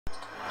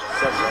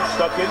Sessions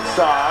stuck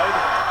inside.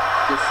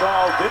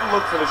 Gasol didn't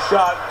look for the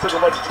shot, took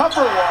a much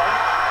tougher one.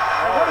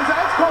 And what is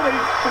that? It's called a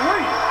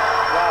three.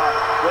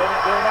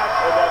 They're not.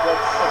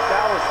 The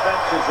Dallas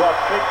bench is up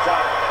big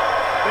time.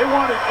 They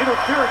wanted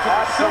interference in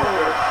the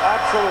cylinder.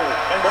 Absolutely.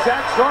 And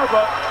Zach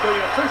Zarba, the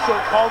official,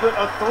 called it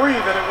a three,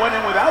 that it went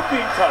in without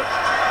being touched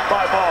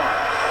by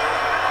Barnes.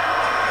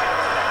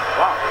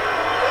 Wow.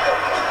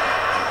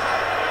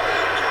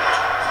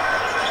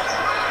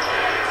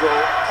 So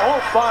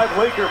all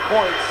 5 Laker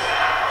points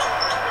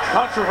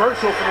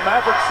controversial from the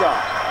Mavericks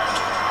side.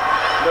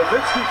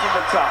 Nowitzki from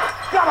the top.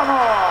 Got them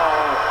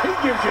all. He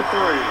gives you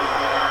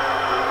 3.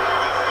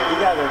 You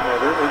got to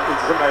admit it.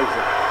 It's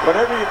amazing.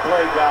 Whenever you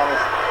play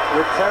Dallas,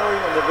 with Terry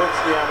and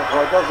Nowitzki on the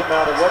floor, it doesn't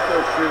matter what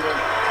they're shooting,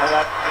 and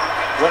that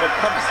when it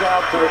comes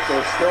down to it,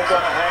 they're still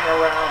going to hang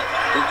around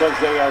because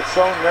they are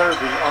so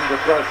nervy under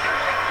pressure.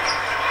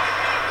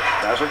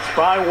 Mavericks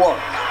by 1. 2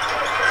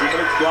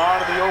 minutes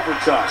gone in the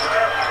overtime.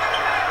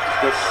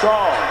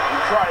 Gasol, he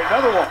tried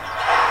another one.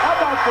 How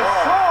about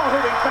Gasol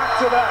hitting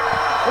back-to-back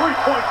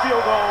 3-point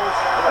field goals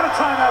and a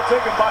timeout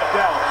taken by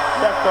Dallas?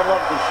 You have to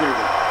love the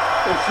shooting.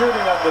 They're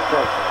shooting under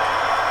pressure.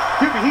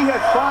 He had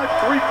 5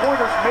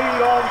 3-pointers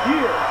made all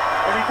year,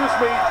 and he just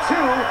made 2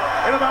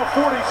 in about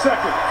 40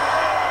 seconds.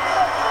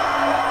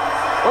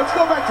 Let's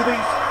go back to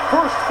these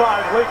first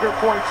 5 Laker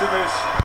points in this